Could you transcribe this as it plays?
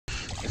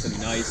It's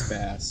a nice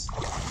bass.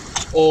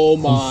 Oh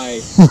my.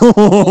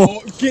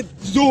 Oh, get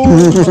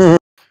zoomed.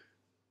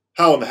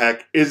 How in the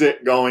heck is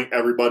it going,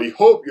 everybody?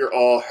 Hope you're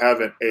all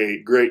having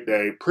a great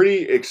day.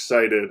 Pretty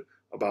excited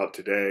about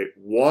today.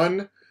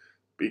 One,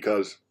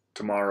 because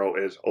tomorrow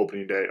is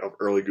opening day of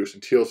early goose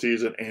and teal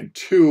season. And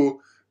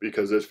two,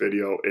 because this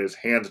video is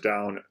hands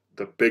down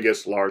the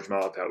biggest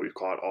largemouth that we've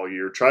caught all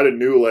year. Tried a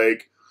new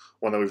lake,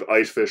 one that we've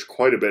ice fished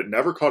quite a bit.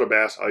 Never caught a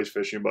bass ice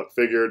fishing, but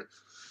figured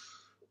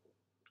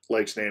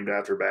lake's named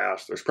after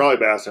bass. There's probably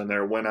bass in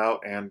there. Went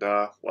out and,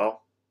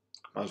 well,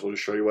 might as well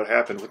just show you what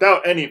happened.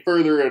 Without any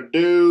further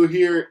ado,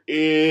 here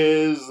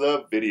is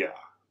the video.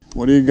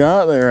 What do you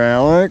got there,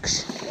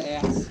 Alex?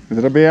 Bass. Is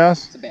it a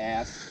bass? It's a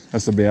bass.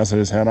 That's the bass I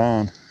just had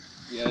on.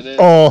 Yeah, it is.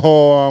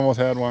 Oh, I almost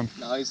had one.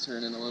 Now he's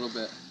turning a little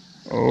bit.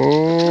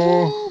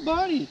 Oh,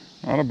 buddy.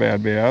 not a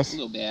bad bass. A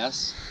little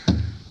bass.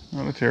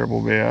 Not a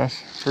terrible bass.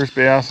 First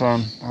bass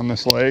on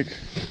this lake.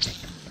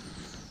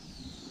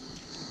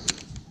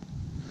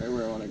 Right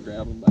where I want to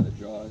grab him by the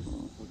jaws.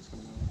 What's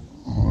going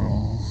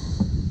on?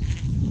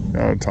 Oh,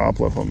 gotta top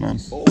lip him then.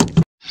 Oh.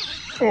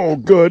 Oh,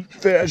 good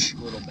fish.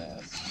 Little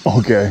bass.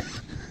 Okay.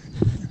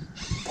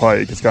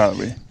 Pike, it's gotta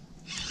be.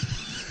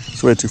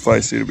 It's way too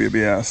feisty to be a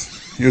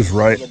bass. He was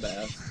right. Little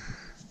bass.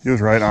 He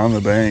was right on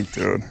the bank,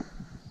 dude.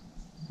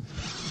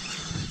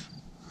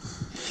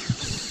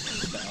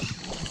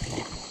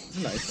 It's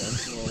a nice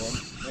one.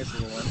 Nice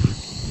little one.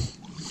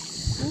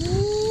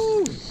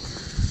 Ooh.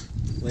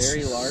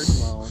 Larry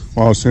Largemouth.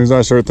 Well, as soon as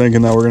I start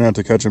thinking that we're gonna have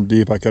to catch him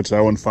deep, I catch that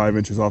one 5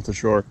 inches off the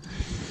shore.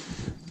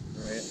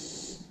 Right.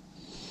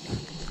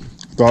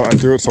 Thought I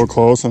threw it so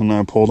close and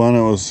I pulled on it,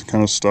 it was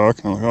kind of stuck.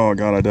 And I'm like, oh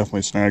god, I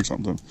definitely snagged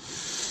something.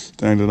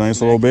 Snagged a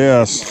nice little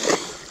bass.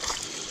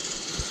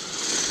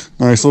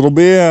 Nice little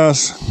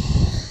bass.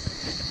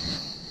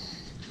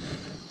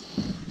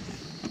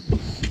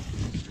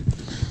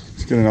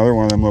 Let's get another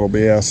one of them little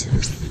bass.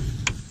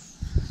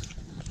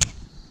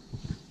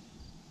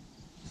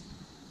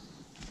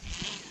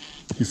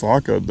 He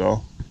fought good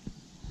though.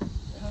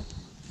 Yeah.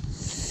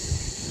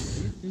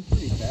 He's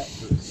pretty fat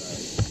for his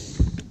size.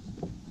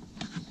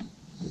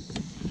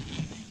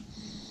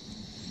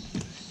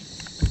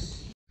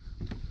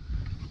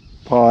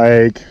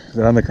 Pike. Is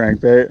that on the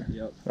crankbait?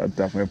 Yep. That's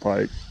definitely a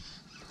pike.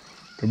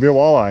 Could be a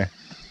walleye.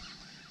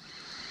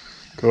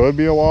 Could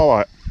be a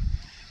walleye.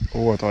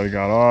 Oh, I thought he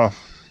got off.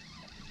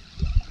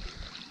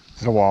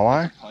 Is it a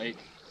walleye? Pike.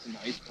 It's a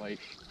nice pike.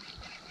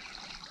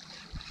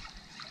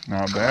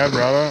 Not bad,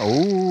 brother.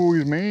 Oh,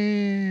 he's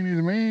mean.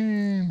 He's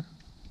mean.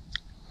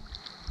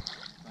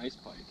 Nice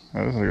pike.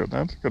 That's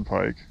a good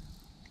pike.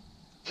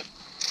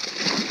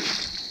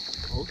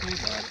 Okay,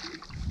 bud.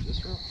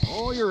 Just for...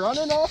 Oh, you're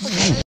running off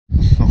again.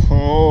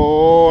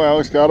 Oh,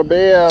 Alex got a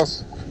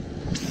bass.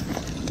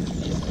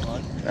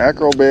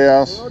 Acro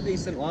bass. Oh,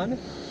 decent one.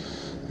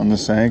 On the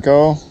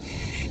Senko.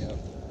 Yep.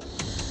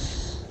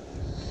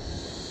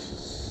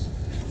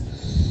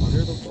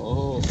 Under the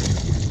boat.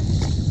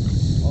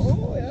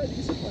 Oh, yeah,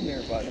 decent one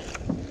there, bud.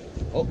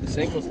 Oh, the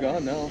Senko's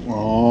gone now.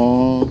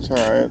 Oh, it's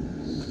alright.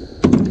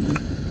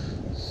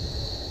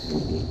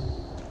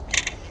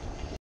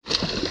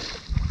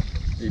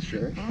 Are you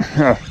sure?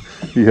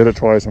 You hit it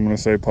twice, I'm going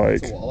to say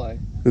pike. It's a walleye.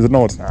 Is it?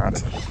 No, it's not.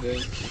 It's a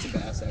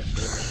bass,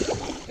 actually.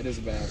 It is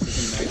a bass.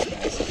 It's a nice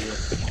bass, too.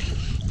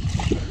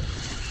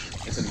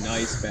 It's a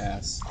nice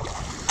bass.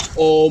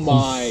 Oh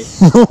my.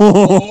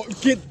 Oh,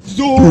 get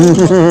zoomed.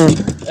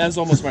 That's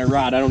almost my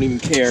rod. I don't even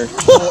care.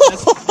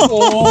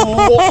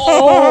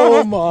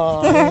 Oh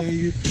my.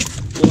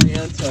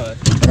 Atlanta.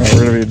 Alright,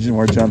 we're going to be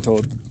more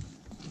gentle.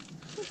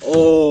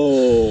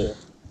 Oh.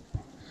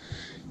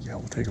 Yeah,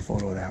 we'll take a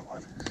photo of that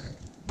one.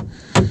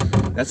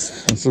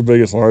 That's the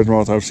biggest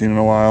largemouth I've seen in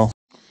a while.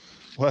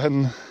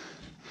 Letting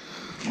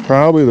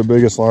probably the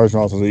biggest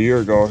largemouth of the year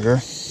ago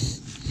here.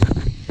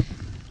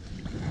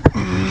 I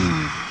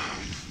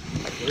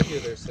heard you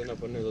there sitting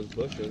up under those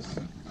bushes.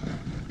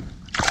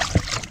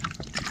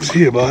 See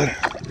you, bud.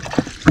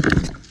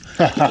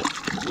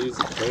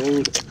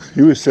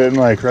 He was sitting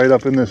like right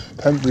up in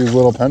these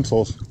little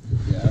pencils.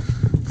 Yeah.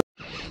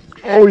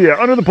 Oh yeah,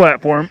 under the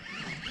platform.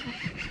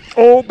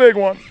 Oh, big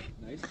one.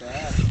 Nice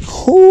bass.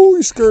 Oh,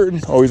 he's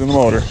skirting. Oh, he's in the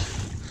motor.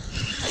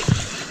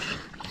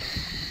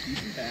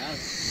 Decent bass.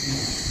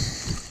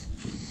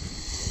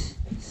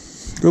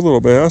 Good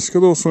little bass. Good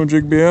little swim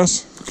jig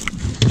bass.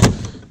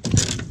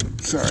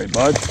 Sorry,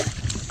 bud.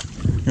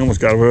 You almost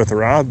got away with the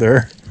rod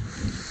there.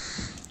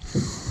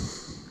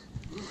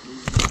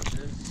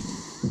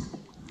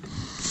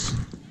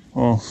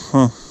 Oh,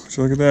 huh.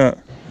 So look at that.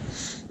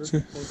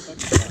 See?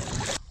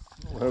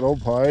 Little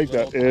pike.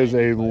 That is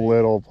a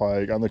little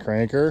pike on the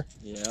cranker.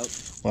 Yep.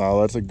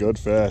 Wow, that's a good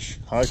fish.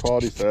 High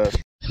quality fish.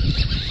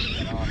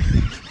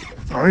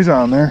 Oh, he's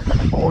on there.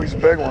 Oh, he's a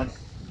big one.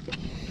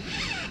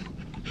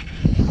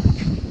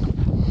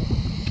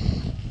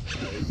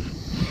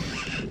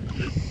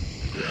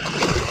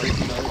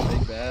 Another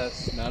big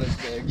bass. Not as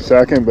big.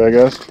 Second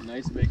biggest.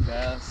 Nice big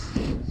bass.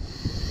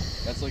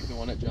 That's like the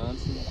one at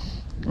Johnson.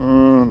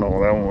 No,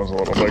 that one was a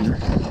little bigger.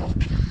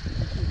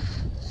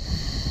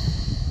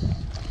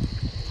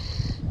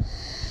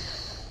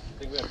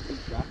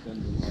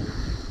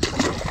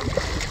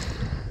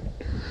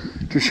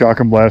 Just shock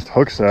and blast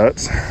hook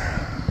sets.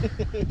 That's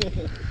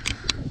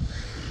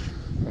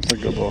a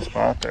good little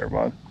spot there,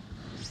 bud.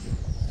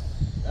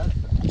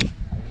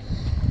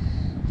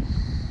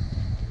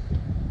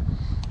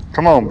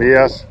 Come on,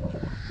 BS.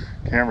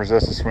 Can't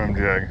resist a swim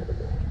jig.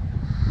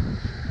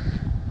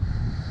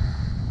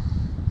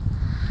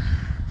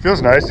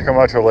 Feels nice to come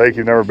out to a lake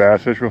you've never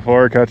bass fished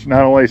before, catch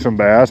not only some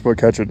bass, but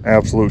catch an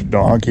absolute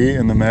donkey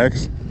in the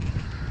mix.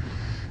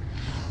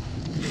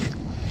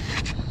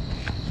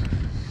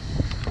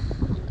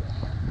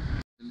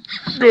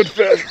 Good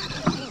fish.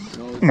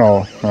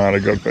 No, not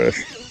a good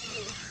fish.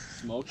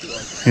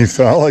 He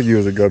felt like he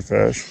was a good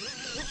fish.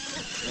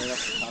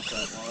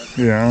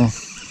 Yeah.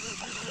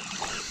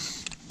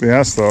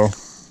 BS though.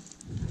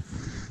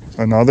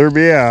 Another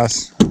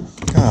BS.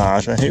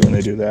 Gosh, I hate when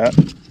they do that.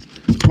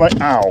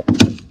 Like, ow. At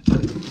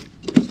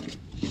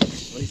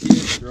least you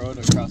didn't throw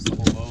it across the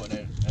whole boat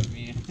at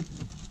me.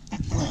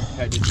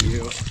 I did to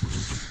you.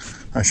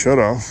 I should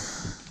have.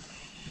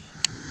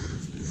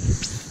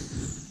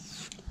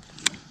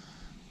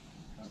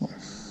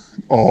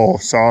 Oh,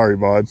 sorry,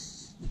 bud.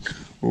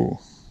 Ooh,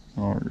 oh,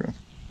 we're good.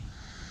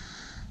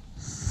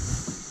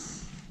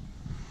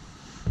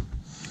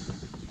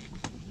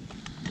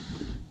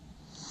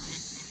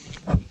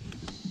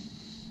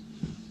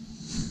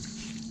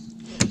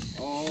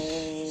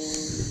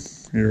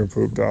 You're a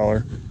poop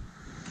dollar.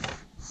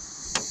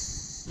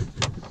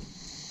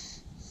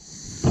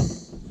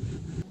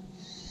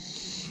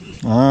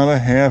 Not a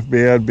half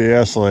bad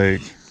bass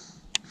lake.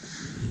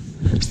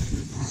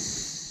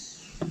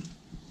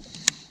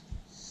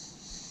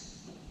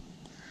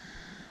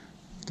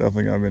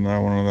 Definitely gotta be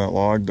another one on that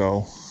log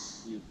though.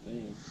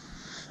 I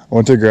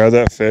went to grab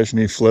that fish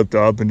and he flipped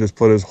up and just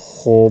put his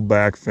whole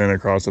back fin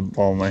across the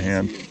palm of my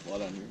hand.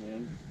 Blood on your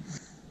hand.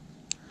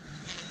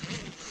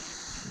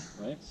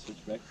 Right,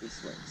 switch back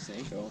this way.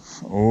 Sanko.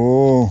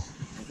 Oh. I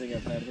think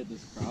I've had hit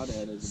this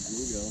crawdad as a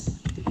bluegill.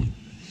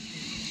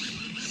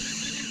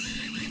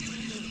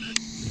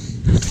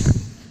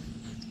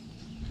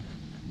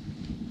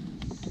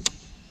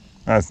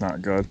 That's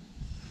not good.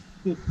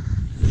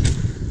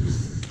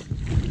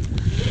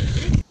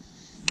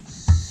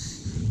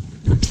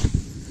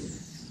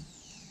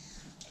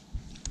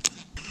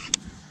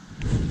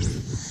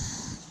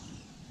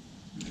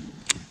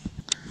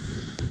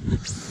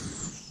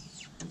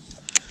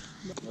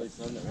 Really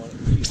some that want to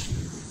eat.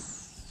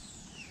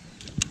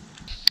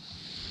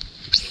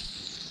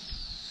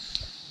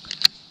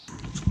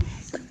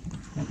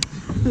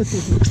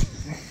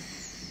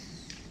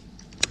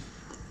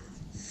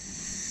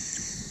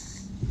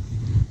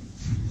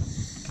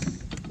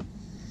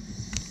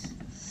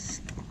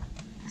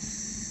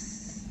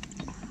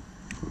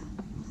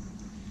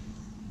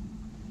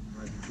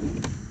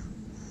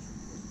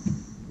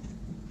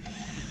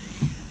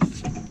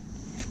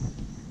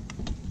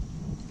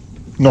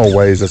 No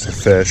way is this a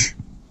fish.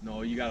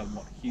 No, you got a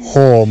huge.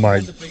 Oh my.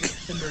 That's the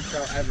biggest timber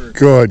trout ever.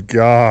 Good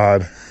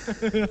God. I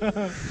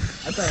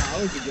thought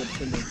I was a good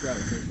timber trout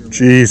fisherman.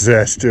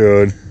 Jesus,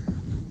 dude.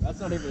 That's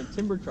not even a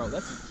timber trout.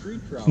 That's a tree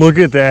trout. Look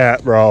at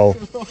that, bro.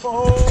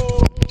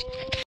 Oh,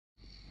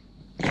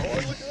 look at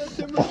that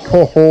timber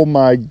trout. Oh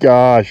my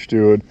gosh,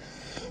 dude.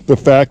 The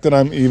fact that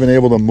I'm even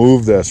able to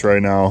move this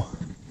right now.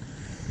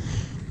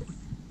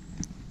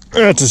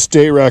 That's a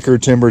state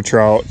record timber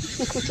trout.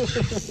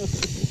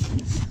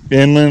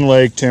 Inland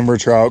Lake timber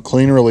trout,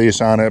 clean release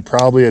on it,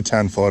 probably a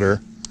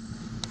 10-footer.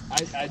 I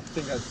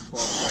think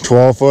that's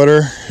 12.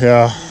 12-footer,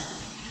 yeah.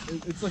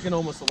 It's looking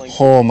almost a length.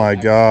 Oh my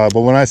God, but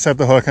when I set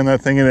the hook on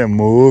that thing and it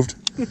moved,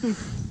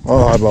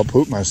 oh, I'd about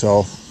poop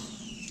myself.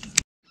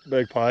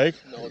 Big pike?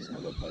 No, it's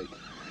not a pike.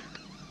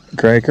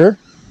 Cranker?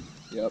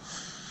 Yep.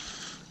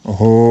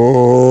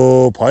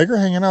 Oh, pike are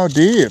hanging out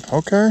deep,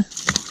 okay.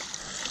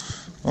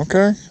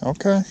 Okay,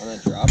 okay. On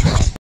that drop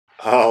off.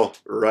 All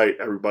right,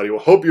 everybody.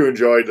 Well, hope you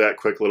enjoyed that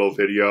quick little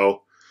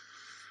video.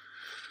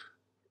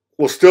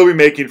 We'll still be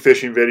making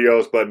fishing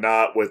videos, but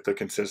not with the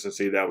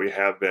consistency that we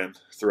have been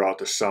throughout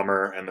the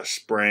summer and the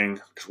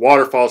spring. Because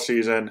waterfall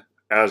season,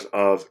 as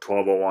of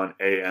 12:01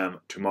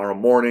 a.m. tomorrow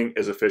morning,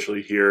 is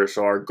officially here.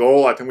 So our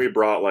goal, I think we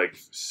brought like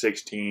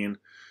 16,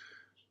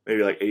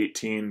 maybe like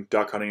 18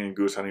 duck hunting and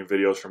goose hunting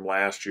videos from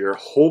last year.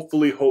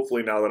 Hopefully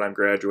now that I'm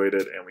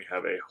graduated and we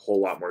have a whole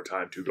lot more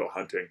time to go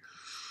hunting,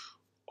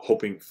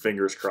 hoping,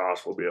 fingers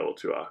crossed, we'll be able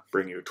to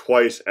bring you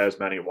twice as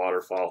many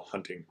waterfall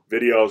hunting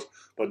videos.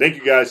 But thank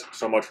you guys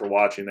so much for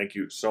watching. Thank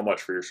you so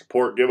much for your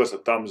support. Give us a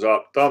thumbs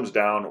up, thumbs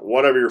down,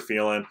 whatever you're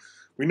feeling.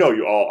 We know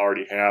you all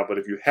already have, but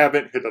if you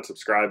haven't, hit that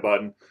subscribe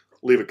button,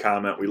 leave a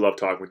comment. We love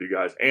talking with you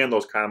guys. And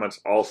those comments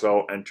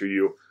also enter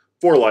you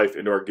for life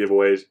into our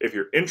giveaways. If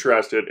you're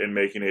interested in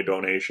making a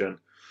donation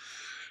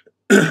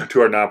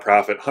to our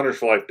nonprofit,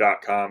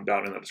 huntersforlife.com,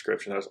 down in the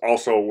description. That's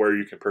also where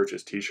you can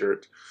purchase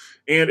t-shirts.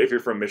 And if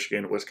you're from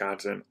Michigan,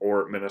 Wisconsin,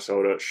 or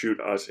Minnesota, shoot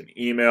us an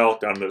email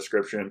down in the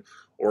description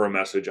or a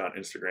message on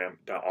Instagram,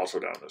 also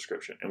down in the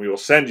description. And we will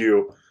send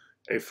you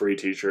a free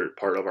t-shirt,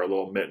 part of our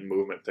little mitten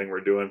movement thing we're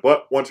doing.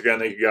 But once again,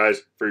 thank you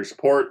guys for your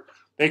support.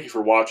 Thank you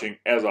for watching.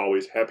 As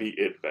always, happy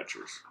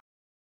adventures.